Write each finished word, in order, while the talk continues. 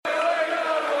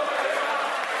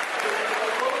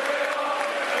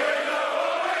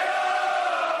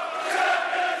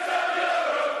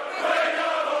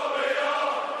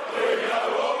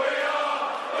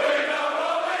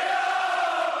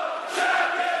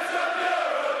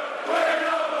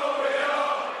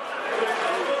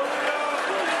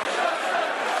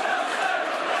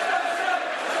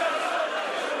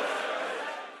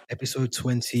episode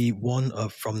 21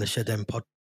 of From the Shed End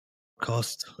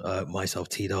podcast. Myself,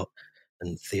 T-Dot,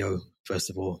 and Theo. First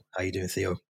of all, how you doing,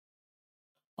 Theo?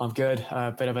 I'm good.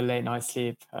 A bit of a late night's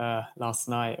sleep last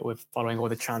night with following all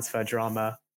the transfer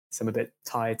drama. So I'm a bit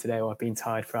tired today, or I've been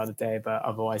tired throughout the day, but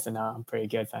otherwise than that, I'm pretty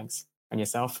good, thanks. And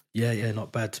yourself? Yeah,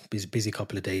 not bad. Busy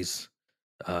couple of days.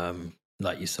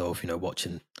 Like yourself,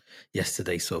 watching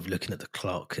yesterday, sort of looking at the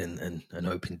clock and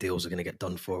hoping deals are going to get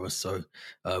done for us. So,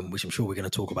 which I'm sure we're going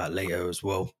to talk about later as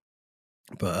well.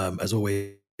 But as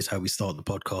always, how we start the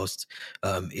podcast.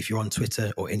 If you're on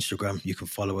Twitter or Instagram, you can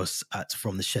follow us at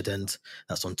From the Shed End.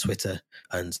 That's on Twitter,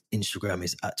 and Instagram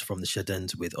is at From the Shed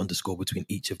End with underscore between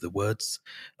each of the words.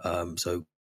 So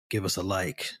give us a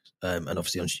like, and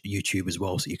obviously on YouTube as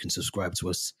well, so you can subscribe to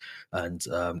us and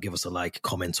give us a like,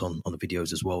 comment on the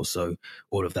videos as well. So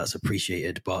all of that's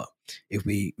appreciated. But if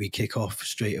we kick off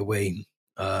straight away,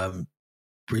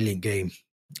 brilliant game.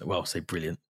 Well, I say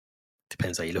brilliant.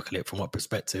 Depends how you look at it from what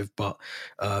perspective, but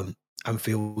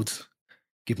Anfield,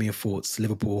 give me your thoughts.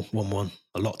 Liverpool 1-1,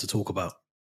 a lot to talk about.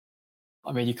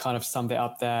 I mean, you kind of summed it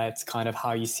up there. It's kind of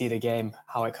how you see the game,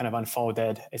 how it kind of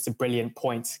unfolded. It's a brilliant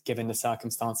point given the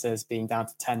circumstances, being down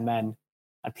to 10 men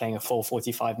and playing a full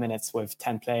 45 minutes with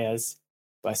 10 players.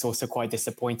 But it's also quite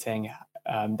disappointing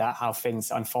that how things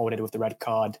unfolded with the red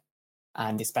card,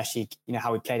 and especially,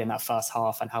 how we played in that first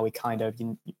half and how we kind of,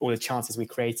 all the chances we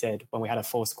created when we had a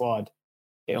full squad.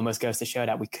 It almost goes to show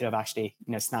that we could have actually,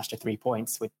 snatched the 3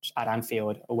 points, which at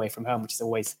Anfield away from home, which is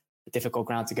always a difficult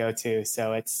ground to go to.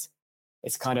 So it's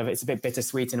a bit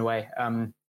bittersweet in a way.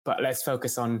 But let's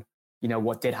focus on,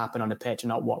 what did happen on the pitch and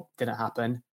not what didn't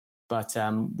happen. But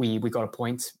we got a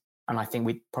point, and I think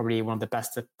we probably one of the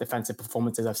best defensive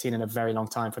performances I've seen in a very long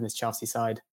time from this Chelsea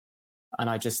side. And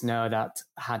I just know that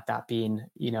had that been,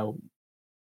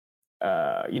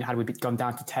 had we gone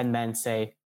down to 10 men,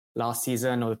 say, last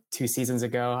season or 2 seasons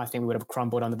ago, I think we would have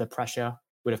crumbled under the pressure,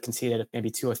 would have conceded maybe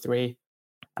 2 or 3.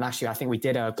 And actually, I think we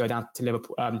did go down to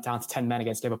Liverpool, down to 10 men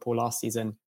against Liverpool last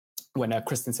season when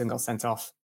Christensen got sent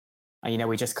off. And,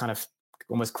 we just kind of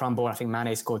almost crumbled. I think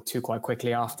Mane scored 2 quite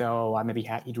quickly after, or maybe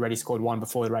he'd already scored 1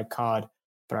 before the red card.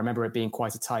 But I remember it being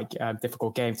quite a tight,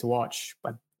 difficult game to watch.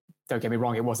 But don't get me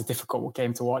wrong, it was a difficult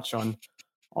game to watch on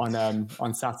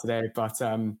Saturday.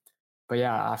 But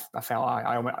yeah, I felt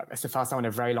it's the first time in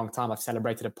a very long time I've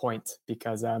celebrated a point,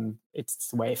 because it's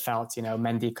the way it felt.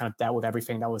 Mendy kind of dealt with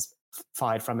everything that was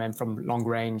fired from him from long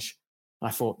range. And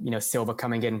I thought, Silva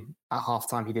coming in at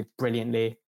halftime, he did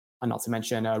brilliantly, and not to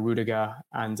mention Rudiger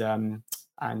and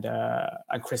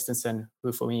Christensen,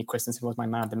 who for me, Christensen was my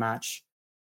man of the match.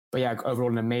 But yeah,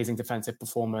 overall an amazing defensive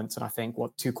performance. And I think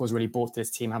what Tuchel's really brought to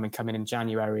this team, having come in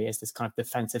January, is this kind of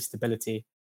defensive stability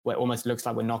where it almost looks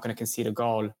like we're not going to concede a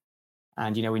goal.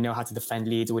 And, we know how to defend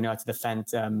leads, we know how to defend,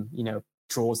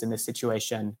 draws in this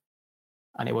situation.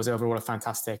 And it was overall a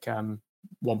fantastic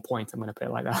 1 point, I'm going to put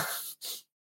it like that.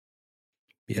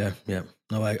 Yeah.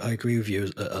 No, I agree with you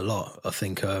a lot. I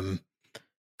think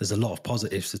there's a lot of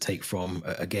positives to take from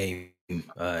a game,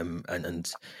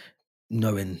 and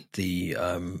knowing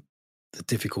the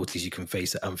difficulties you can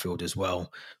face at Anfield as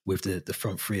well, with the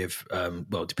front three of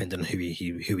depending on who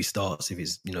he starts, if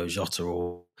it's Jota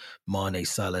or Mane,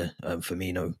 Salah,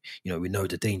 Firmino, we know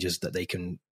the dangers that they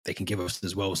can give us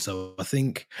as well. So I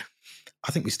think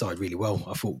we started really well.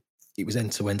 I thought it was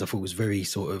end to end. I thought it was very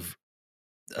sort of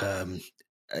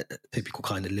a typical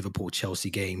kind of Liverpool Chelsea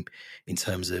game in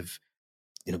terms of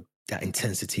that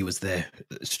intensity was there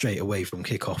straight away from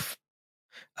kickoff.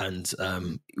 And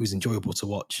it was enjoyable to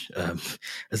watch.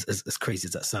 As crazy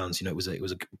as that sounds, it was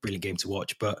a brilliant game to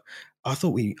watch. But I thought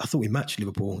we matched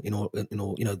Liverpool in all.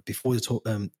 Before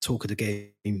the talk of the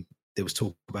game, there was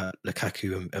talk about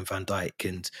Lukaku and Van Dijk,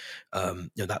 and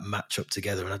that matchup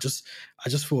together. And I just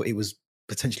thought it was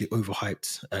potentially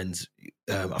overhyped. And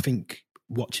I think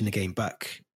watching the game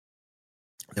back,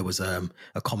 there was a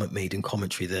comment made in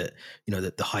commentary that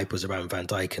that the hype was around Van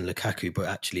Dijk and Lukaku, but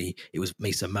actually it was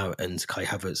Mason Mount and Kai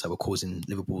Havertz that were causing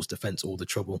Liverpool's defence all the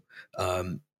trouble.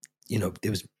 There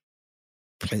was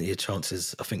plenty of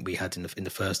chances I think we had in the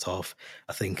first half.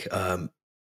 I think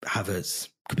Havertz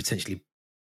could potentially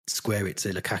square it to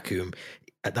Lukaku, and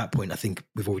at that point I think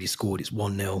we've already scored. It's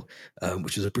 1-0,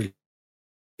 which was a brilliant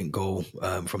goal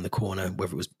from the corner,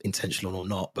 whether it was intentional or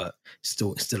not, but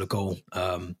still a goal.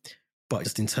 But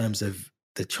just in terms of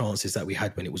the chances that we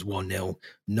had when it was 1-0,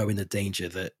 knowing the danger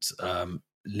that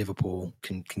Liverpool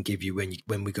can give you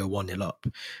when we go 1-0 up,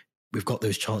 we've got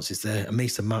those chances there. And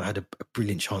Mason Mount had a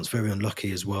brilliant chance, very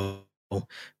unlucky as well.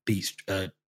 Beats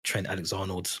Trent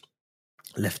Alexander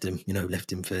left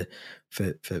him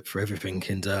for everything,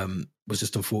 and was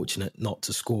just unfortunate not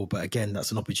to score. But again,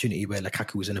 that's an opportunity where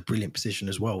Lukaku was in a brilliant position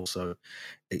as well. So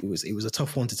it was a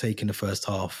tough one to take in the first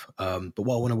half. But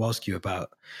what I want to ask you about,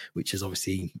 which has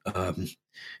obviously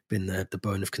been the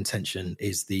bone of contention,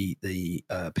 is the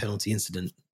penalty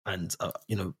incident, and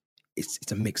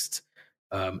it's a mixed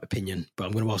opinion. But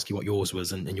I'm going to ask you what yours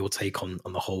was and your take on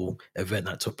the whole event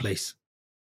that took place.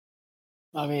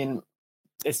 I mean,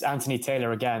 it's Anthony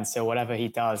Taylor again, so whatever he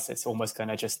does, it's almost going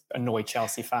to just annoy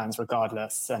Chelsea fans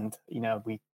regardless. And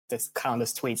there's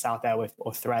countless tweets out there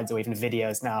or threads or even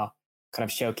videos now kind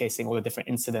of showcasing all the different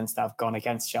incidents that have gone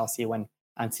against Chelsea when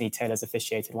Anthony Taylor's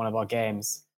officiated one of our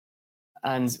games.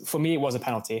 And for me, it was a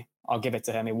penalty. I'll give it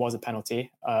to him. It was a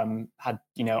penalty. Had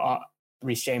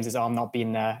Reece James's arm not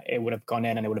been there, it would have gone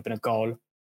in and it would have been a goal.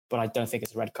 But I don't think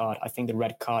it's a red card. I think the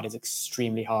red card is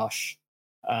extremely harsh.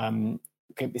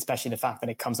 Especially the fact that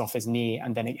it comes off his knee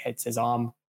and then it hits his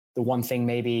arm. The one thing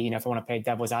maybe, if I want to play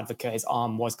devil's advocate, his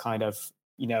arm was kind of,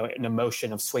 in a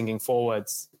motion of swinging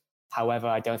forwards. However,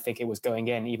 I don't think it was going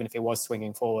in, even if it was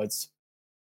swinging forwards.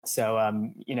 So,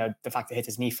 the fact that it hit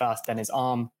his knee first, then his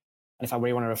arm. And if I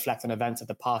really want to reflect on events of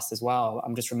the past as well,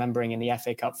 I'm just remembering in the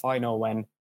FA Cup final when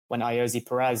Ayoze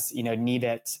Perez, kneed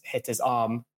it, hit his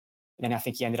arm. And then I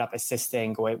think he ended up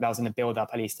assisting, or that was in the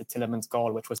build-up at least, to Tielemans'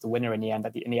 goal, which was the winner in the end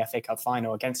in the FA Cup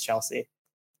final against Chelsea.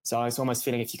 So I was almost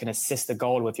feeling if you can assist a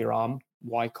goal with your arm,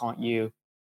 why can't you,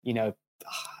 use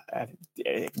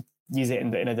it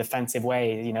in a defensive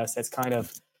way? So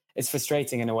it's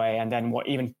frustrating in a way. And then what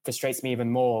even frustrates me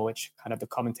even more, which kind of the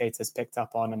commentators picked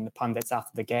up on and the pundits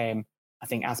after the game, I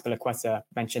think Azpilicueta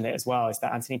mentioned it as well, is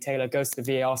that Anthony Taylor goes to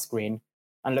the VAR screen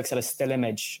and looks at a still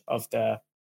image of the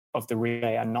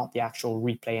relay and not the actual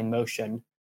replay in motion,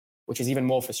 which is even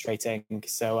more frustrating.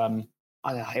 So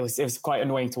it was quite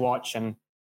annoying to watch, and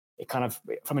it kind of,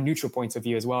 from a neutral point of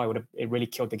view as well, it really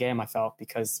killed the game, I felt,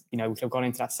 because we could have gone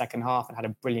into that second half and had a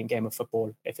brilliant game of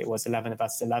football if it was 11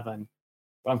 versus 11.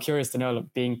 But I'm curious to know,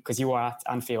 because you were at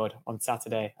Anfield on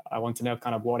Saturday, I want to know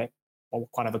kind of what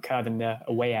kind of occurred in the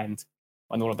away end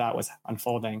when all of that was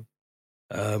unfolding.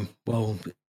 Well,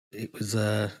 it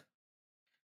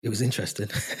was interesting,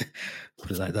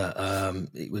 put it like that.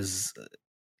 It was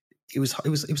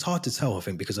hard to tell, I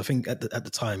think, because I think at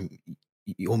the time,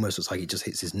 it almost looks like it just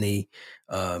hits his knee.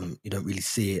 You don't really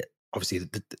see it. Obviously,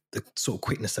 the sort of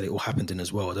quickness that it all happened in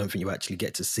as well. I don't think you actually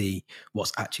get to see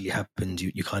what's actually happened.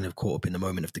 You kind of caught up in the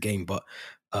moment of the game. But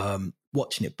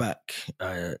watching it back,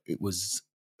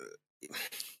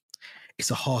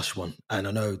 it's a harsh one. And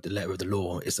I know the letter of the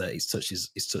law is that it's touched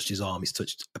his arm. It's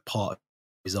touched a part of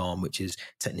his arm, which is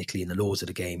technically in the laws of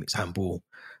the game. It's handball.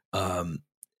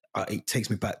 It takes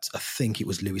me back to, I think it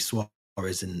was Luis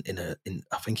Suarez in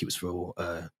I think it was for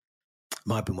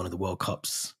might have been one of the World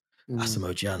Cups,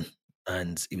 Asamoah Gyan,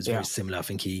 and it was very similar. I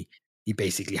think he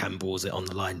basically handballs it on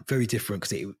the line. Very different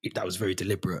because that was very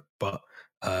deliberate. But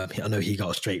I know he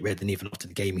got a straight red, and even after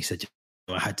the game, he said,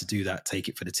 I had to do that, take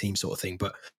it for the team, sort of thing.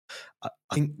 But I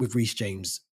think with Reece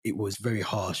James, it was very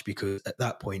harsh because at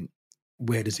that point,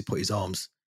 where does he put his arms?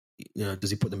 Does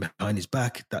he put them behind his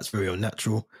back? That's very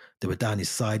unnatural. They were down his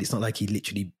side. It's not like he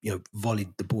literally,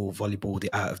 volleyballed it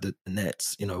out of the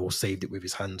nets, or saved it with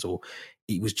his hands, or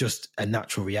it was just a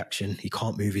natural reaction. He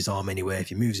can't move his arm anywhere. If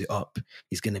he moves it up,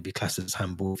 he's going to be classed as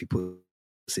handball. If he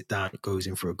puts it down, it goes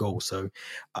in for a goal. So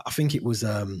I think it was,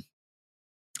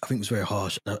 very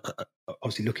harsh.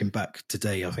 Obviously, looking back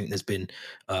today, I think there's been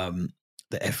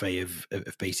the FA have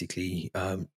basically.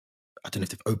 I don't know if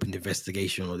they've opened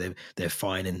investigation or they're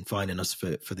fining us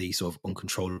for these sort of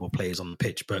uncontrollable players on the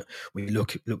pitch. But when you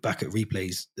look back at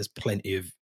replays, there's plenty of,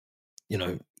 if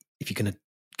you're going to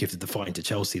give the fine to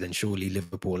Chelsea, then surely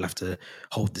Liverpool will have to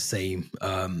hold the same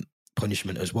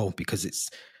punishment as well, because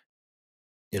it's,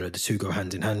 the two go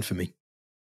hand in hand for me.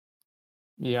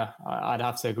 Yeah, I'd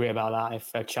have to agree about that.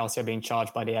 If Chelsea are being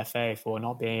charged by the FA for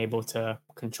not being able to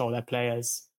control their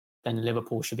players, then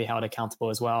Liverpool should be held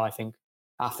accountable as well. I think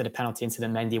after the penalty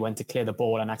incident, Mendy went to clear the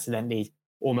ball and accidentally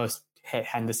almost hit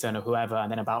Henderson or whoever.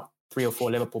 And then about 3 or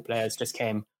 4 Liverpool players just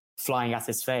came flying at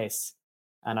his face.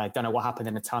 And I don't know what happened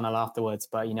in the tunnel afterwards,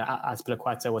 but,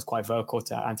 Azpilicueta was quite vocal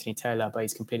to Anthony Taylor, but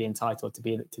he's completely entitled to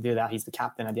do that. He's the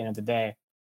captain at the end of the day.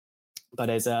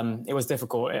 But it was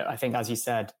difficult. I think, as you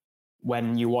said,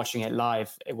 when you're watching it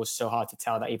live, it was so hard to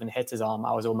tell that even hit his arm.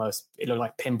 It looked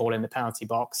like pinball in the penalty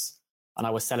box. And I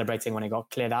was celebrating when it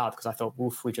got cleared out because I thought,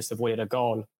 "Oof, we just avoided a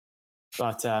goal."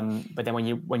 But then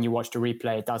when you watch the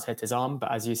replay, it does hit his arm.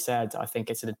 But as you said, I think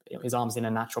his arm's in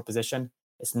a natural position.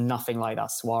 It's nothing like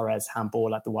that Suarez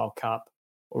handball at the World Cup.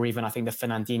 or even I think the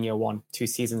Fernandinho one 2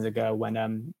 seasons ago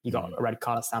when he got a red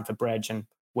card at Stamford Bridge and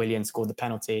Willian scored the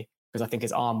penalty because I think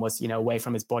his arm was, away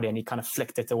from his body and he kind of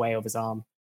flicked it away of his arm.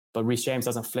 But Reece James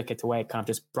doesn't flick it away, kind of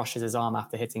just brushes his arm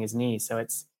after hitting his knee. So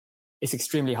it's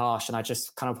extremely harsh. And I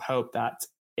just kind of hope that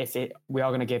we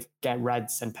are going to get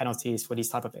reds and penalties for these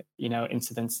type of,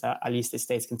 incidents, that at least it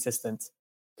stays consistent.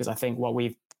 Because I think what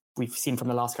we've seen from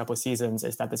the last couple of seasons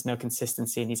is that there's no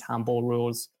consistency in these handball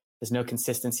rules. There's no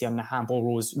consistency on the handball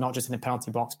rules, not just in the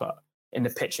penalty box, but in the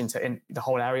pitch, in the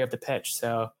whole area of the pitch.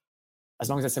 So as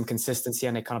long as there's some consistency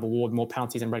and they kind of award more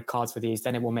penalties and red cards for these,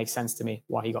 then it will make sense to me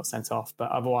why he got sent off.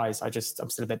 But otherwise, I'm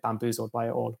still a bit bamboozled by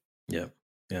it all. Yeah.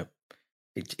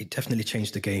 It definitely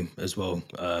changed the game as well.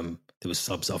 There was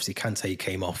subs. Obviously, Kante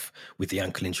came off with the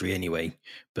ankle injury anyway,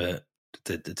 but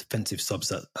the defensive subs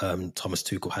that Thomas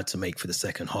Tuchel had to make for the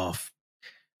second half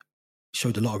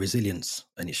showed a lot of resilience,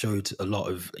 and it showed a lot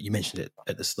of, you mentioned it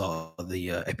at the start of the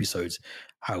episode,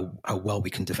 how well we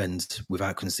can defend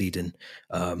without conceding.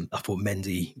 I thought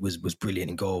Mendy was brilliant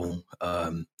in goal.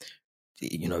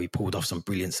 He pulled off some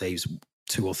brilliant saves,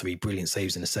 2 or 3 brilliant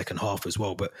saves in the second half as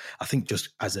well. But I think just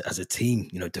as a team,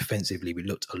 defensively, we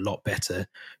looked a lot better.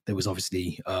 There was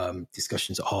obviously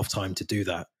discussions at halftime to do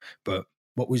that. But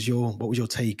what was your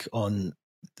take on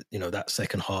that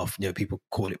second half? People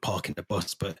call it parking the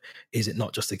bus, but is it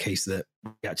not just a case that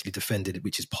we actually defended it,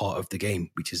 which is part of the game,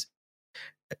 which is,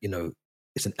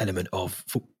 it's an element of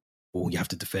football. You have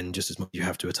to defend just as much as you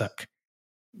have to attack.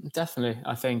 Definitely.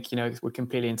 I think, we're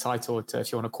completely entitled to,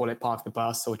 if you want to call it park the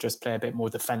bus or just play a bit more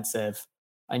defensive.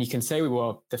 And you can say we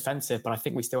were defensive, but I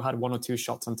think we still had 1 or 2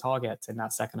 shots on target in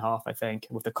that second half, I think,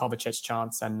 with the Kovacic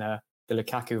chance and the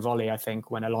Lukaku volley, I think,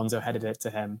 when Alonso headed it to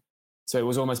him. So it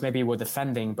was almost maybe we're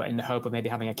defending, but in the hope of maybe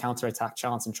having a counter-attack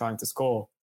chance and trying to score.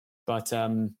 But I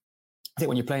think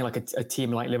when you're playing like a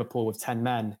team like Liverpool with 10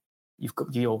 men,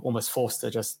 you're almost forced to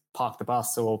just park the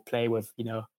bus or play with,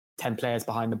 10 players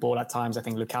behind the ball at times. I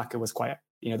think Lukaku was quite,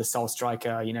 the sole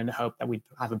striker, in the hope that we'd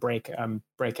have a break a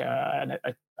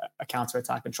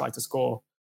counter-attack and try to score.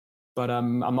 But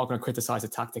I'm not going to criticize the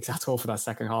tactics at all for that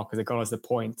second half because it got us the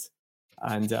point.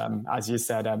 And as you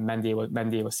said,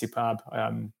 Mendy was superb.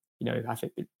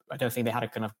 I don't think they had a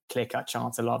kind of clear-cut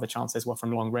chance. A lot of the chances were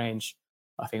from long range.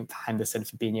 I think Henderson,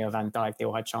 Fabinho, Van Dijk, they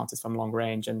all had chances from long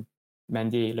range, and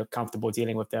Mendy looked comfortable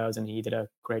dealing with those, and he did a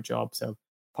great job. So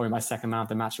probably my second man of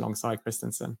the match alongside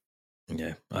Christensen.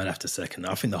 Yeah, I'd have to second.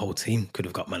 I think the whole team could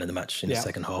have got man of the match in the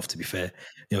second half, to be fair.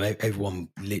 Everyone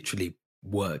literally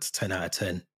worked 10 out of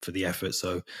 10 for the effort.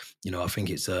 So, I think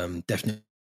it's definitely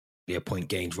a point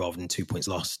gained rather than 2 points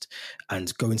lost.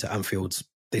 And going to Anfield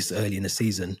this early in the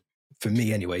season, for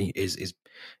me anyway, is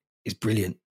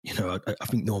brilliant. I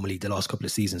think normally the last couple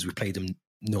of seasons we've played them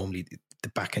normally the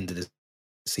back end of the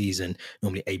season,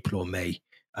 normally April or May,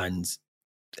 and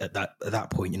at that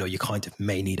point, you kind of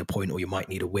may need a point or you might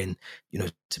need a win,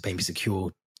 to maybe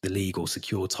secure the league or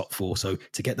secure top 4. So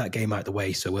to get that game out of the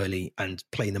way so early and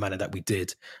play in the manner that we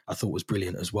did, I thought was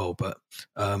brilliant as well. But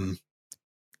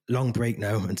long break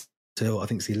now until I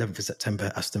think it's the 11th of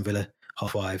September, Aston Villa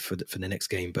 5:30 for the next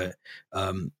game. But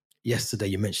yesterday,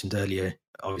 you mentioned earlier,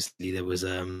 obviously there was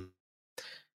a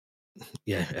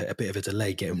bit of a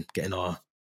delay getting our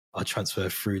transfer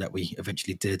through that we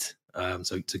eventually did.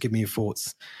 So give me your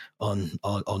thoughts on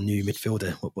our new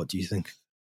midfielder. What do you think?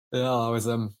 Yeah, I was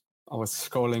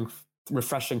scrolling,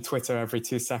 refreshing Twitter every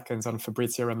 2 seconds on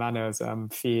Fabrizio Romano's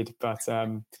feed, but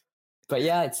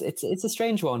yeah, it's a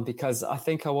strange one because I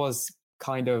think I was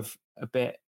kind of a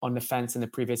bit on the fence in the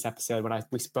previous episode when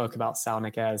we spoke about Saul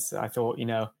Niguez. I thought,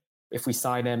 if we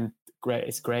sign him, great,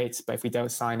 it's great, but if we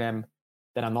don't sign him,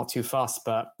 then I'm not too fussed.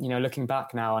 But, looking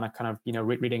back now and I kind of,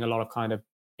 reading a lot of kind of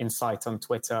insight on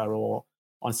Twitter or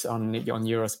on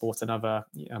Eurosport and other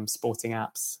sporting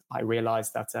apps, I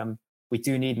realized that we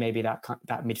do need maybe that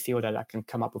midfielder that can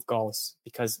come up with goals.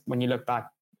 Because when you look back,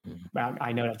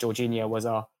 I know that Jorginho was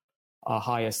our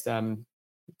highest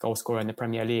goal scorer in the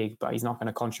Premier League, but he's not going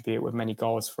to contribute with many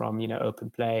goals from, open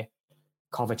play.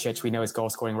 Kovacic, we know his goal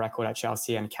scoring record at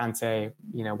Chelsea, and Kante,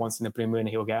 once in the blue moon,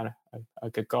 he'll get a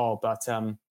good goal. But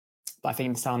I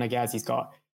think Saul Niguez,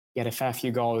 he had a fair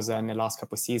few goals in the last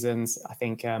couple of seasons. I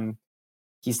think I'm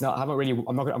not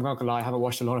going to lie, I haven't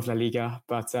watched a lot of La Liga,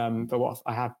 but what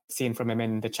I have seen from him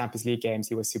in the Champions League games,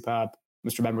 he was superb. I'm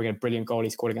just remembering a brilliant goal he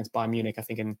scored against Bayern Munich, I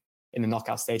think in the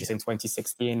knockout stages in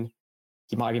 2016.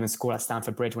 He might have even scored at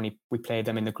Stamford Bridge when we played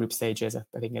them in the group stages,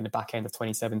 I think in the back end of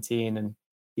 2017. And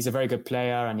he's a very good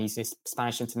player, and he's a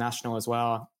Spanish international as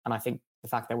well. And I think the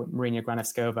fact that Mourinho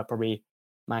Granevskova probably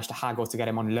managed to haggle to get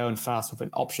him on loan first with an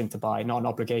option to buy, not an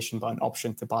obligation, but an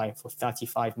option to buy for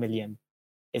 35 million.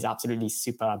 is absolutely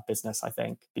superb business, I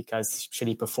think, because should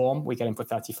he perform, we get him for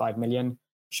 35 million.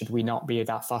 Should we not be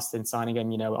that fussed in signing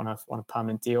him, on a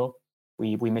permanent deal,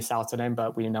 we miss out on him,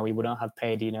 but we know we wouldn't have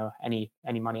paid, any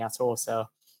money at all. So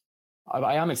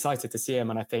I am excited to see him.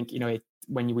 And I think,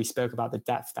 when we spoke about the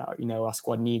depth that, our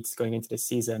squad needs going into this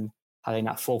season, having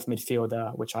that fourth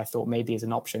midfielder, which I thought maybe is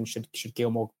an option, should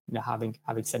Gilmore, having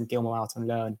sent Gilmore out on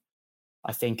loan,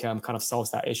 I think kind of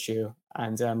solves that issue.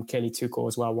 And clearly Tuchel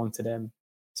as well wanted him.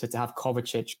 So to have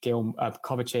Kovacic,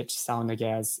 Saul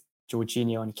Niguez,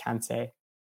 Jorginho and Kante,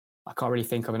 I can't really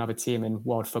think of another team in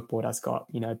world football that's got,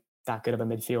 that good of a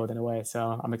midfield in a way.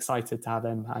 So I'm excited to have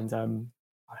him. And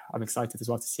I'm excited as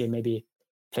well to see him maybe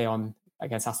play on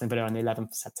against Aston Villa on the 11th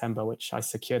of September, which I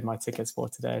secured my tickets for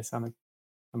today. So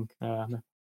I'm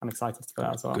excited for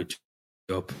that as well. Good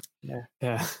job. Yeah.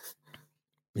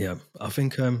 I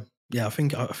think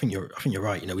you're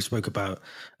right. We spoke about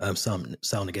Saul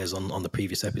Niguez on the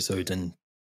previous episode and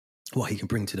what he can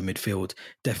bring to the midfield.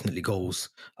 Definitely goals.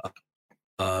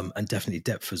 And definitely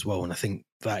depth as well. And I think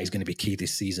that is going to be key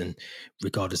this season,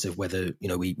 regardless of whether,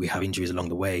 we have injuries along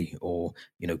the way or,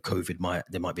 there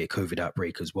might be a COVID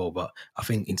outbreak as well. But I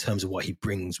think in terms of what he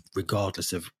brings,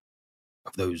 regardless of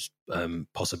those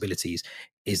possibilities,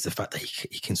 is the fact that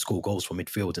he can score goals from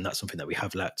midfield. And that's something that we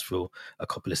have lacked for a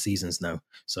couple of seasons now.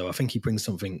 So I think he brings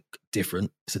something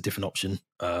different. It's a different option.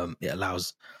 It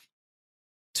allows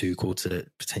Tuchel to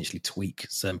potentially tweak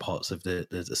certain parts of the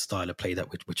style of play that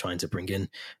we're trying to bring in.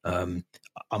 I'm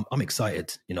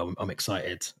excited. I'm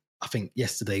excited. I think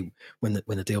yesterday when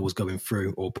the deal was going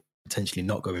through or potentially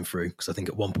not going through, because I think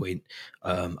at one point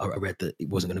I read that it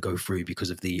wasn't going to go through because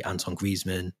of the Anton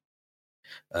Griezmann,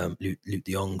 Luke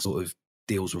de Jong sort of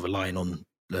deals were relying on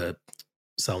the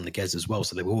Saul Niguez as well.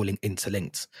 So they were all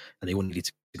interlinked and they all needed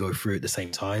to go through at the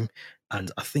same time. And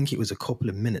I think it was a couple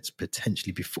of minutes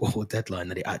potentially before deadline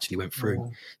that it actually went through.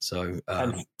 So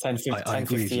 10:58, I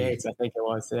think it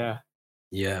was.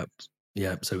 Yeah.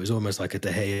 So it was almost like a De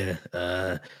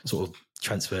Gea sort of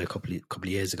transfer a couple of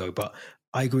years ago. But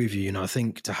I agree with you. I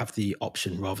think to have the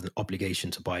option rather than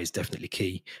obligation to buy is definitely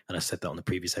key. And I said that on the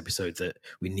previous episode that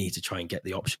we need to try and get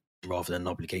the option rather than an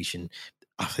obligation.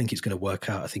 I think it's going to work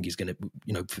out. I think he's going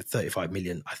to, for 35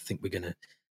 million, I think we're going to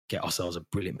get ourselves a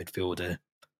brilliant midfielder,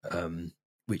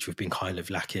 which we've been kind of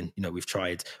lacking. We've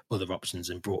tried other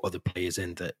options and brought other players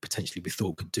in that potentially we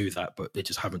thought could do that, but they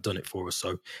just haven't done it for us.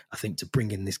 So I think to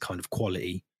bring in this kind of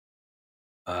quality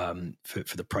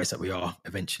for the price that we are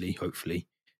eventually, hopefully,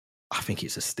 I think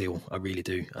it's a steal. I really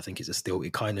do. I think it's a steal.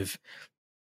 It kind of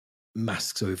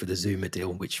masks over the Zuma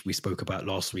deal, which we spoke about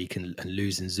last week, and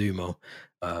losing Zuma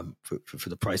for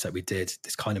the price that we did.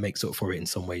 This kind of makes up for it in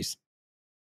some ways.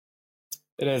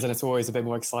 It is, and it's always a bit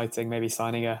more exciting maybe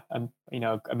signing a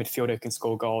midfielder who can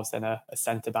score goals than a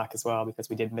centre back as well, because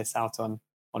we did miss out on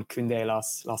Koundé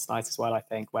last night as well. I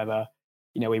think whether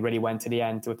we really went to the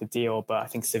end with the deal, but I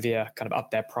think Sevilla kind of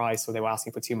upped their price, or they were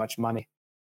asking for too much money.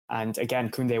 And again,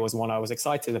 Koundé was one I was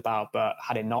excited about, but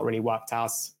had it not really worked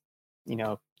out,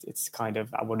 it's kind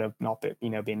of, I would have not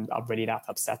been really that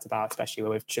upset about, especially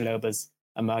with Chaloba's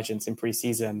emergence in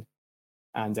pre-season.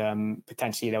 And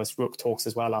potentially there was talks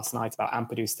as well last night about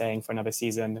Ampadu staying for another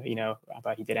season,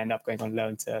 but he did end up going on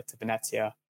loan to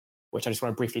Venezia, which I just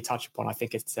want to briefly touch upon. I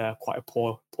think it's quite a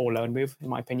poor loan move, in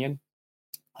my opinion.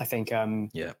 I think,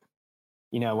 when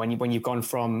you've gone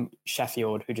from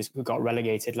Sheffield, who got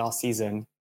relegated last season,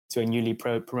 to a newly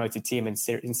promoted team in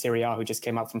Serie A who just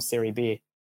came up from Serie B,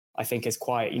 I think is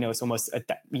quite, it's almost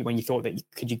when you thought that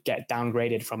could you get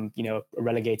downgraded from, a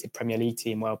relegated Premier League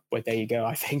team. Well, there you go.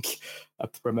 I think a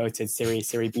promoted Serie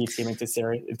B team into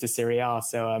Serie A.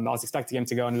 So I was expecting him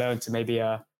to go on loan to maybe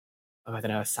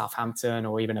Southampton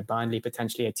or even a Burnley,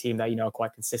 potentially a team that, are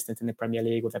quite consistent in the Premier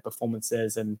League with their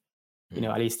performances and,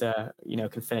 at least,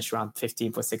 can finish around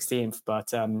 15th or 16th. But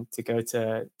to go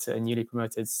to a newly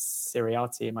promoted Serie A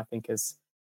team, I think I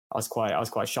was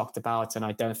quite shocked about. And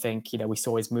I don't think, we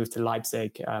saw his move to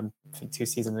Leipzig, I think 2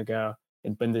 seasons ago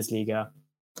in Bundesliga.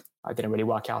 I didn't really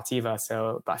work out either.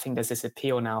 So, but I think there's this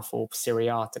appeal now for Serie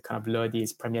A to kind of lure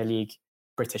these Premier League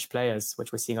British players,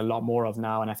 which we're seeing a lot more of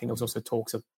now. And I think there was also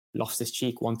talks of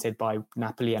Loftus-Cheek wanted by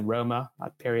Napoli and Roma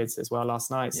at periods as well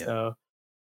last night. Yeah.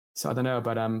 So I don't know,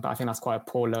 but I think that's quite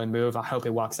a poor loan move. I hope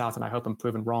it works out, and I hope I'm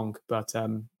proven wrong. But I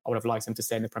would have liked him to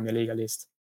stay in the Premier League at least.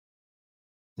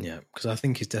 Yeah, because I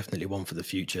think he's definitely one for the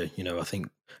future. I think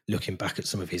looking back at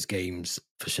some of his games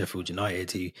for Sheffield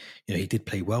United, he did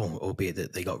play well, albeit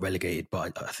that they got relegated.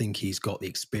 But I think he's got the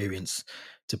experience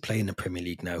to play in the Premier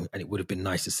League now, and it would have been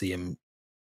nice to see him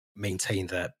maintain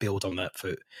that, build on that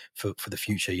for the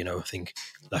future. I think,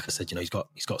 like I said, he's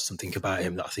got something about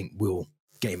him that I think will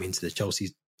get him into the Chelsea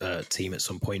team at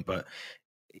some point. But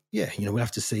yeah, we'll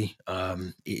have to see.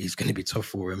 It's going to be tough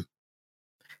for him.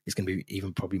 It's going to be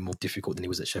even probably more difficult than he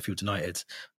was at Sheffield United.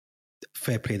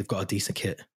 Fair play, they've got a decent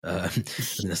kit. I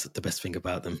think that's the best thing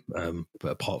about them.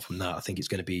 But apart from that, I think it's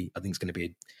going to be a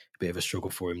bit of a struggle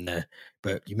for him there.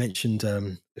 But you mentioned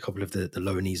a couple of the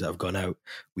loanees that have gone out.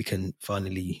 We can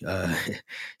finally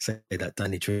say that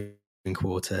Danny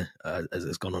Drinkwater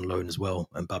has gone on loan as well,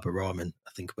 and Baba Rahman,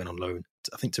 I think, went on loan.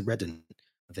 I think to Reading.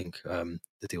 I think the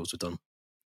deals were done.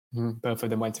 Both of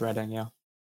them went to Reading, yeah.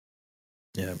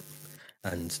 Yeah,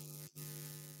 and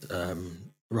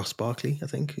Ross Barkley, I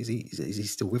think, is he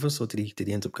still with us, or did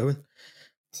he end up going?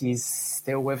 He's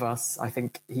still with us. I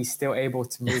think he's still able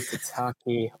to move to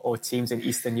Turkey or teams in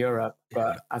Eastern Europe,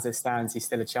 but as it stands, he's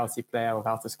still a Chelsea player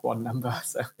without a squad number.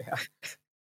 So yeah.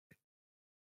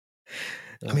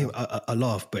 I mean, I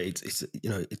laugh, but it's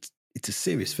a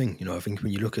serious thing. I think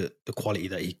when you look at the quality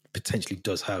that he potentially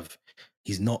does have,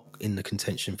 he's not in the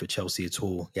contention for Chelsea at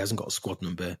all. He hasn't got a squad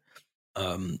number.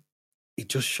 It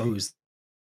just shows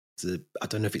I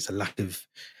don't know if it's a lack of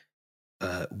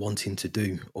wanting to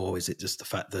do, or is it just the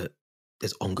fact that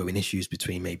there's ongoing issues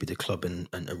between maybe the club and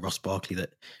Ross Barkley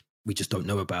that we just don't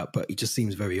know about. But it just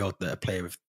seems very odd that a player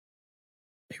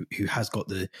who has got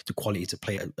the quality to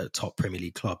play at a top Premier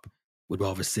League club would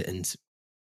rather sit and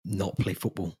not play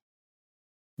football.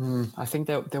 I think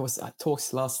there was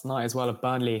talks last night as well of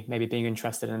Burnley maybe being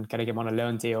interested in getting him on a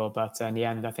loan deal, but in the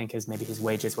end, I think his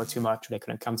wages were too much. They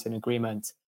couldn't come to an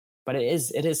agreement. But it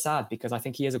is sad because I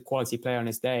think he is a quality player on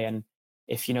his day, and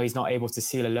if he's not able to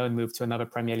seal a loan move to another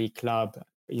Premier League club,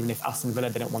 even if Aston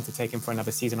Villa didn't want to take him for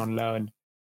another season on loan,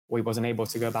 or he wasn't able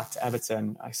to go back to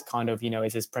Everton, it's kind of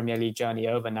is his Premier League journey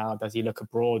over now? Does he look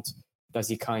abroad? Does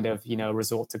he kind of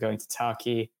resort to going to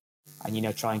Turkey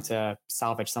and trying to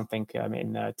salvage something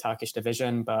in the Turkish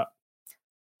division? But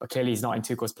clearly he's not in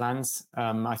Tuchel's plans.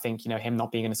 I think him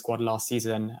not being in the squad last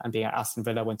season and being at Aston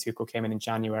Villa when Tuchel came in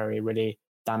January really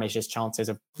damaged his chances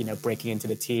of breaking into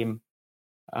the team.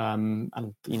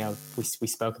 And we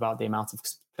spoke about the amount of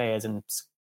players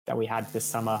that we had this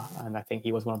summer, and I think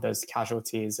he was one of those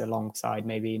casualties alongside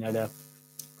maybe the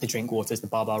Drinkwaters, the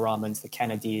Baba Rahmans, the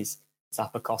Kennedys,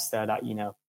 Zappa Costa, that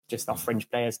just are fringe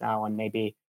players now, and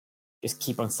maybe just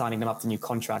keep on signing them up to new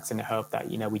contracts in the hope that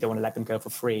we don't want to let them go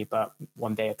for free, but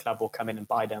one day a club will come in and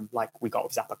buy them, like we got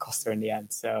with Zappa Costa in the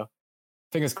end. So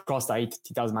fingers crossed that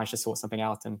he does manage to sort something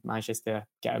out and manages to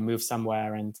get a move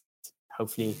somewhere, and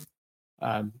hopefully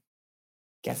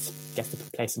gets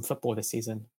to play some football this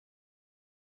season.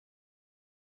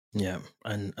 Yeah,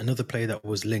 and another player that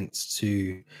was linked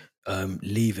to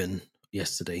leaving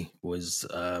yesterday was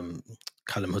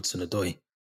Callum Hudson-Odoi,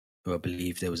 who I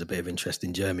believe there was a bit of interest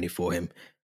in Germany for him.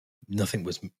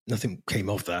 Nothing came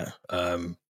of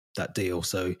that deal.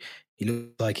 So he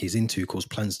looks like he's in Tuchel's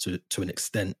plans to an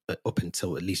extent up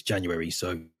until at least January.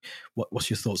 So what's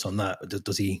your thoughts on that?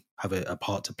 Does he have a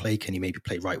part to play? Can he maybe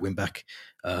play right wing back?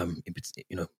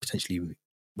 Potentially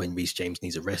when Reece James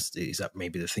needs a rest. Is that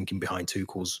maybe the thinking behind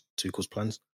Tuchel's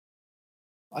plans?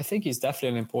 I think he's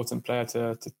definitely an important player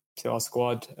to our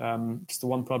squad. Just the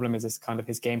one problem is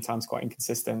his game time's quite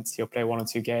inconsistent. He'll play 1 or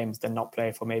 2 games, then not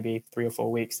play for maybe 3 or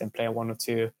 4 weeks, then play 1 or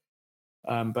 2.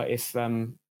 But if now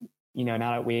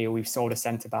that we've sold a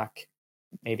centre back,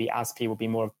 maybe Aspi will be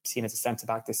more seen as a centre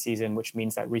back this season, which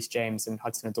means that Reece James and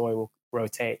Hudson-Odoi will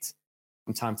rotate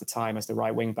from time to time as the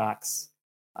right wing backs.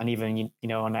 And even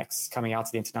our next coming out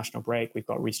of the international break, we've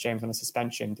got Reece James on a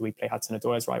suspension. Do we play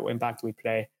Hudson-Odoi as right wing back? Do we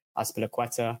play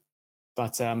Azpilicueta?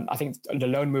 But I think the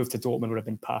loan move to Dortmund would have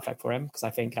been perfect for him, because I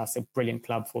think that's a brilliant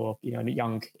club for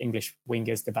young English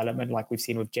wingers development, like we've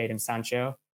seen with Jadon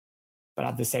Sancho. But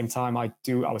at the same time, I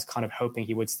was kind of hoping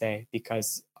he would stay,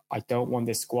 because I don't want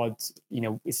this squad.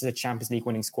 This is a Champions League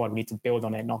winning squad. We need to build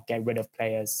on it, not get rid of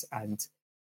players and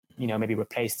maybe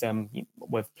replace them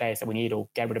with players that we need, or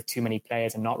get rid of too many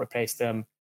players and not replace them.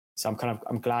 So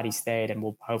I'm glad he stayed, and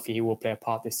hopefully he will play a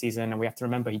part this season. And we have to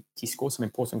remember he scored some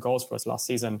important goals for us last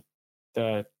season.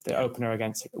 The opener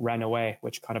against Rennes away,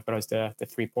 which kind of got us the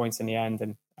 3 points in the end,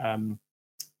 and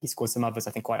he scored some others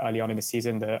I think quite early on in the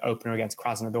season. The opener against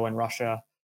Krasnodar in Russia.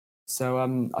 So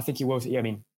I think he will. Yeah, I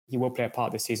mean, he will play a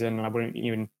part this season, and I wouldn't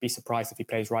even be surprised if he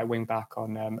plays right wing back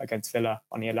on against Villa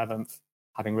on the 11th,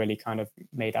 having really kind of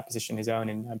made that position his own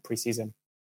in pre-season.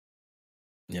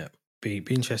 Yeah, be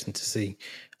interesting to see,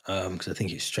 because I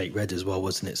think it's straight red as well,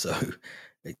 wasn't it? So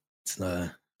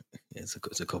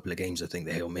it's a couple of games I think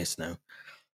that he'll miss now,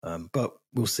 but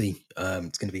we'll see.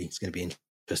 It's going to be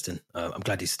interesting. I'm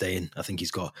glad he's staying. I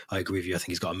agree with you. I think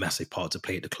he's got a massive part to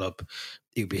play at the club.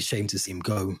 It would be a shame to see him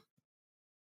go,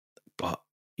 but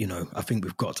I think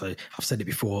we've got to, I've said it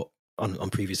before on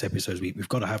previous episodes, we've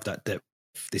got to have that depth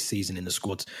this season in the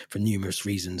squad for numerous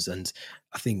reasons. And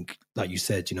I think, like you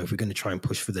said, if we're going to try and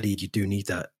push for the lead, you do need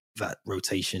that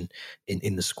rotation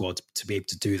in the squad. To be able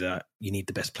to do that, you need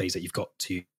the best players that you've got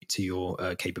to your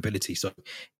capability. So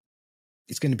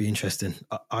it's going to be interesting.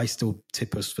 I still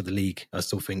tip us for the league. I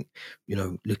still think,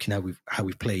 looking at how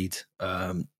we've played,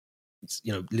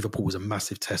 Liverpool was a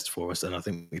massive test for us, and I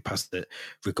think we passed it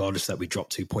regardless that we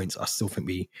dropped 2 points. I still think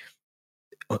we,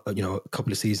 a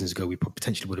couple of seasons ago, we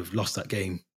potentially would have lost that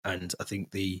game. And I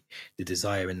think the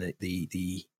desire and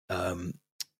the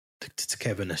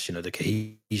togetherness, the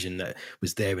cohesion that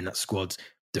was there in that squad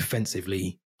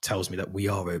defensively tells me that we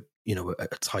are a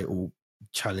title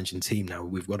challenging team now.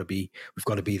 We've got to be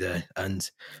there. And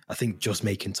I think just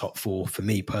making top four for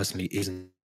me personally isn't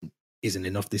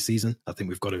enough this season. I think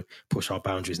we've got to push our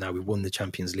boundaries now. We've won the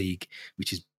Champions League,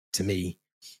 which is, to me,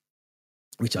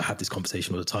 which I have this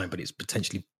conversation all the time, but it's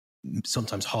potentially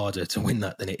sometimes harder to win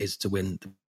that than it is to win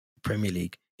the Premier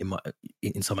League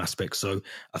in some aspects. So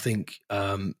I think,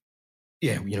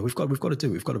 we've got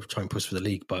to try and push for the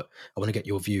league. But I want to get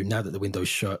your view now that the window's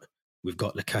shut. We've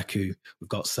got Lukaku, we've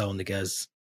got Saul Niguez,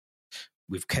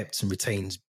 we've kept and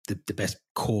retained the best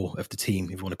core of the team,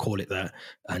 if you want to call it that,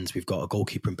 and we've got a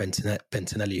goalkeeper in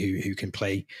Bentinelli who can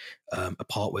play a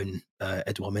part when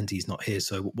Edouard Mendy is not here.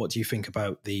 So what do you think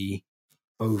about the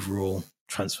overall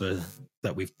transfer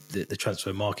that the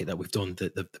transfer market that we've done,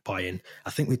 the buy-in?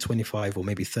 I think we're 25 or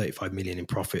maybe 35 million in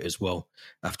profit as well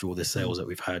after all the sales that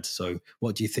we've had. So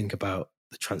what do you think about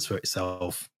the transfer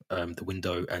itself, the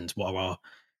window, and what are our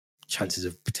chances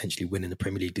of potentially winning the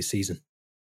Premier League this season?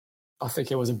 I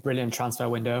think it was a brilliant transfer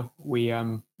window. We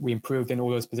improved in all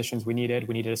those positions we needed.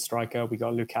 We needed a striker. We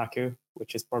got Lukaku,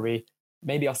 which is probably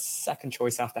maybe our second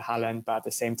choice after Haaland, but at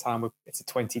the same time, it's a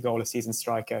 20-goal-a-season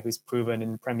striker who's proven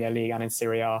in Premier League and in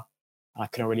Serie A. I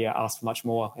couldn't really ask for much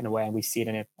more in a way, and we've seen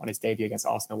it on his debut against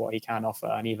Arsenal what he can offer.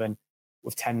 And even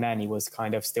with 10 men, he was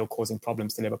kind of still causing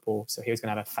problems to Liverpool. So he was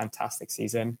going to have a fantastic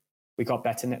season. We got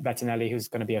Bettinelli, who's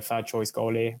going to be a third-choice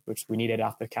goalie, which we needed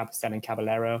after selling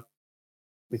Caballero.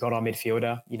 We got our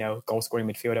midfielder, goal-scoring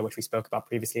midfielder, which we spoke about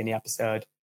previously in the episode.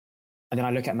 And then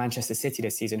I look at Manchester City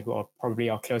this season, who are probably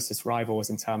our closest rivals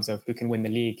in terms of who can win the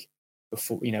league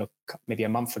before, maybe a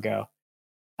month ago.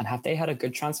 And have they had a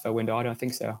good transfer window? I don't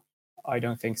think so. I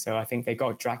think they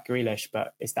got Jack Grealish,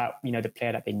 but is that, the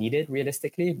player that they needed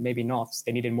realistically? Maybe not.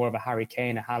 They needed more of a Harry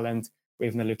Kane, a Haaland, or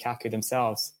even a Lukaku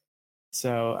themselves.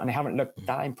 So, and they haven't looked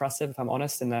that impressive, if I'm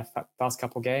honest, in their past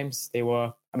couple of games. I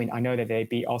know that they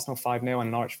beat Arsenal 5-0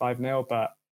 and Norwich 5-0,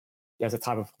 but there's a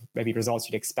type of maybe results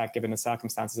you'd expect given the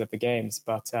circumstances of the games.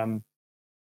 But I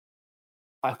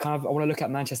want to look at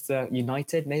Manchester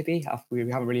United, maybe. We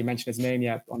haven't really mentioned his name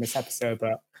yet on this episode,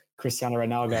 but Cristiano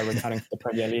Ronaldo returning to the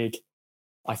Premier League.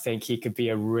 I think he could be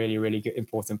a really, really good,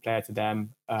 important player to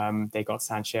them. They got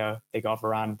Sancho, they got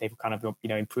Varane. They've kind of,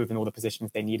 improved in all the positions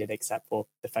they needed, except for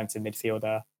defensive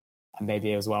midfielder and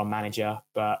maybe as well manager.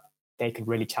 But they could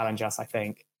really challenge us, I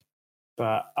think.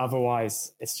 But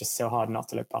otherwise, it's just so hard not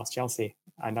to look past Chelsea.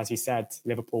 And as you said,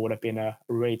 Liverpool would have been a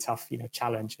really tough,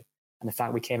 challenge. And the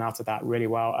fact we came out of that really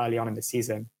well early on in the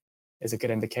season is a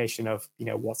good indication of,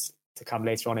 what's to come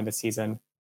later on in the season.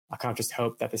 I can't just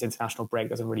hope that this international break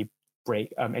doesn't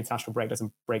break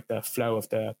the flow of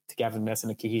the togetherness and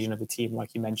the cohesion of the team,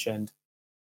 like you mentioned.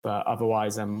 But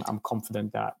otherwise, I'm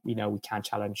confident that we can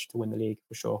challenge to win the league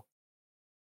for sure.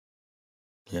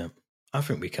 Yeah, I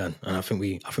think we can, and I think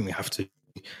we have to.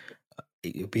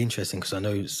 It'll be interesting because I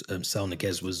know Saul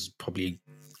Niguez was probably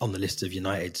on the list of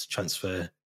United's transfer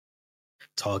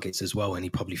targets as well, and he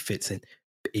probably fits in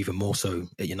even more so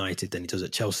at United than he does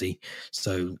at Chelsea.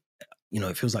 So,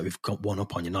 it feels like we've got one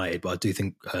up on United, but I do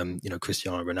think,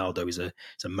 Cristiano Ronaldo is a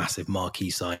massive marquee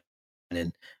signing.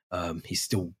 He's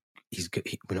good.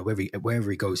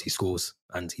 Wherever he goes, he scores,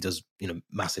 and he does,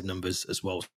 massive numbers as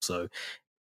well. So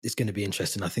it's going to be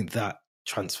interesting. I think that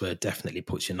transfer definitely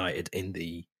puts United in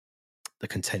the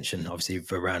contention. Obviously,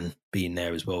 Varane being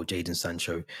there as well, Jadon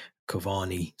Sancho,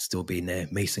 Cavani still being there.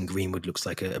 Mason Greenwood looks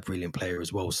like a brilliant player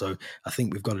as well. So I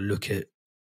think we've got to look at,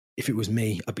 if it was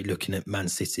me, I'd be looking at Man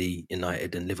City,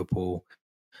 United and Liverpool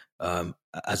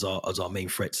as our main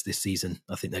threats this season.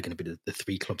 I think they're going to be the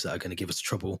three clubs that are going to give us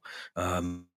trouble.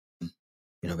 Everton,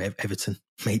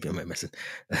 maybe I'm messing.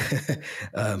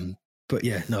 But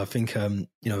yeah, no, I think I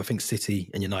think City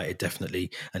and United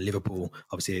definitely, and Liverpool,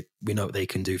 obviously, we know what they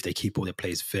can do if they keep all their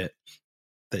players fit.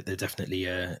 They're definitely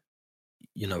a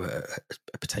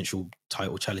potential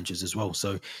title challengers as well.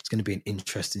 So it's going to be an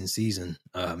interesting season.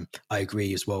 I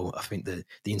agree as well. I think the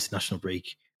international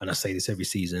break, and I say this every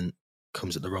season,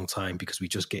 comes at the wrong time because we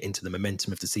just get into the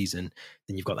momentum of the season.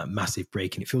 Then you've got that massive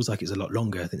break, and it feels like it's a lot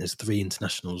longer. I think there's 3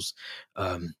 internationals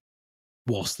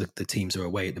whilst the teams are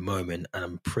away at the moment, and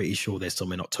I'm pretty sure there's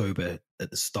some in October, at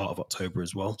the start of October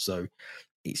as well. So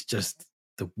it's just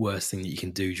the worst thing that you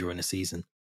can do during a season.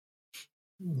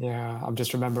 Yeah, I'm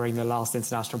just remembering the last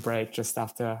international break just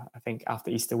after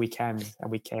Easter weekend, and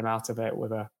we came out of it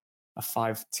with a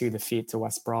 5-2 defeat to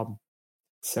West Brom.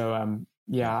 So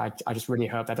I just really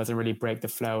hope that doesn't really break the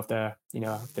flow of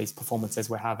these performances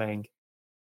we're having.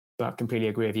 But I completely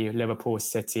agree with you. Liverpool,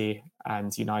 City,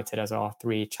 and United as our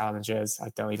 3 challengers.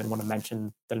 I don't even want to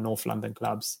mention the North London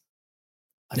clubs.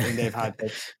 I think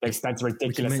they've spent a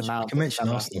ridiculous amount. We can mention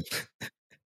Arsenal.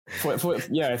 For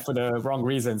the wrong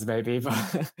reasons maybe,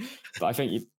 but I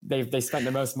think they spent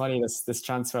the most money this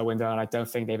transfer window, and I don't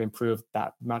think they've improved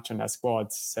that much on their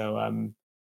squads. So,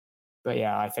 but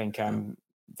yeah, I think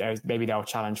maybe they'll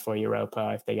challenge for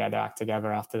Europa if they get their act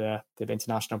together after the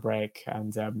international break,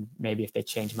 and maybe if they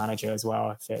change manager as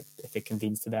well, if it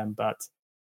convenes to them. But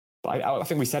I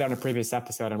think we said it on a previous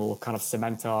episode, and we'll kind of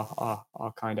cement our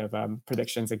kind of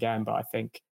predictions again. But I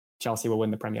think Chelsea will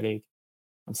win the Premier League.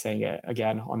 I'm saying it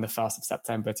again on the 1st of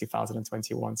September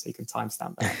 2021, so you can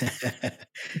timestamp that.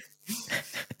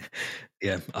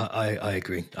 Yeah, I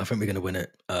agree. I think we're going to win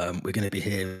it. We're going to be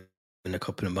here in a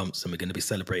couple of months, and we're going to be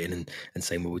celebrating and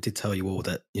saying, well, we did tell you all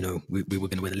that, we were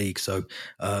going to win the league. So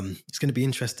it's going to be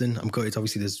interesting. I'm gutted.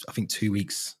 Obviously, there's, I think, 2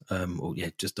 weeks,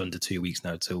 just under 2 weeks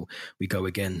now till we go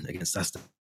again against Aston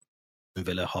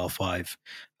Villa,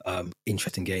 5:30.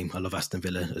 Interesting game. I love Aston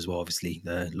Villa as well. Obviously,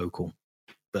 they're local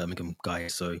Birmingham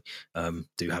guys, so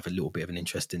do have a little bit of an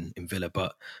interest in Villa,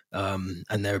 but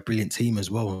and they're a brilliant team as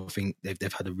well. I think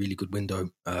they've had a really good window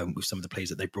with some of the players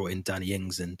that they brought in, Danny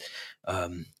Ings and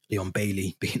Leon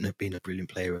Bailey being a brilliant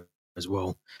player as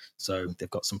well. So they've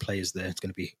got some players there. It's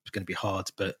going to be hard,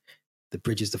 but the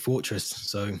bridge is the fortress.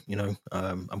 So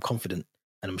I'm confident,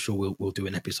 and I'm sure we'll do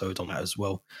an episode on that as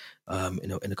well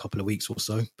in a couple of weeks or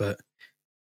so. But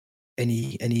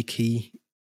any key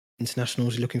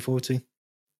internationals you're looking forward to?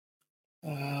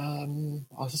 I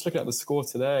was just looking at the score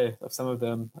today of some of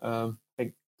them. I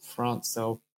think France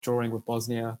are drawing with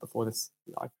Bosnia before this.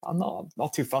 I'm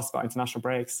not too fussed about international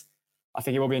breaks. I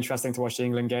think it will be interesting to watch the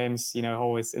England games.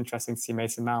 Always interesting to see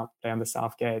Mason Mount play under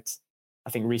Southgate.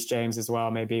 I think Reece James as well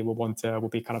maybe will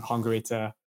be kind of hungry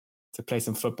to play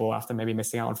some football after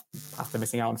missing out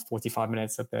on 45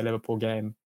 minutes of the Liverpool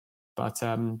game. But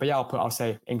yeah, I'll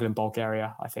say England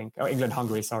Bulgaria. I think England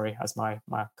Hungary. Sorry, as my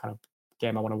kind of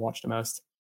game I want to watch the most.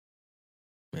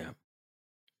 Yeah,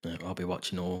 I'll be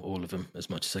watching all of them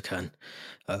as much as I can.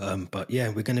 But yeah,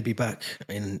 we're going to be back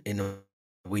in a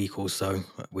week or so.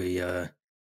 We're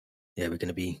going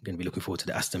to be looking forward to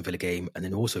the Aston Villa game, and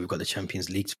then also we've got the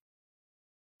Champions League to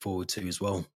forward to as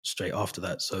well straight after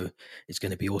that. So it's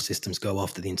going to be all systems go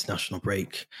after the international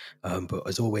break. But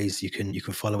as always, you can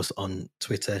follow us on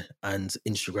Twitter and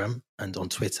Instagram, and on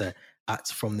Twitter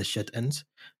 @FromTheShedEnd,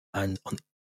 and on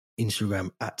Instagram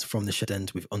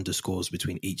 @FromTheShedEnd with underscores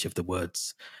between each of the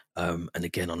words. And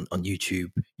again, on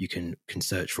YouTube, you can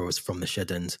search for us From the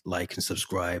Shed End, like and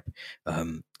subscribe,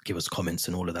 give us comments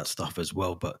and all of that stuff as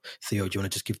well. But Theo, do you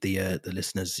want to just give the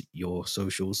listeners your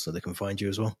socials so they can find you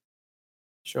as well?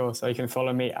 Sure. So you can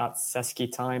follow me at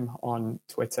Seski Time on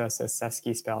Twitter. So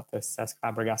Seski spelled the Cesc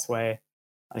Fabregas way.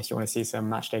 And if you want to see some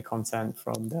matchday content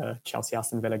from the Chelsea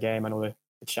Aston Villa game and all the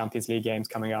Champions League games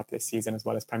coming up this season, as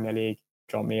well as Premier League,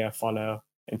 drop me a follow,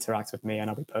 interact with me, and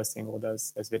I'll be posting all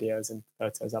those videos and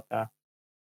photos up there.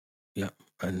 Yeah,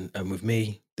 and with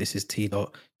me, this is T.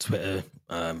 Twitter.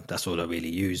 That's all I really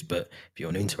use. But if you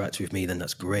want to interact with me, then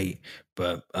that's great.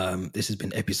 But this has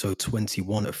been episode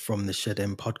 21 of From the Shed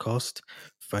End podcast.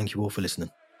 Thank you all for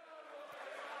listening.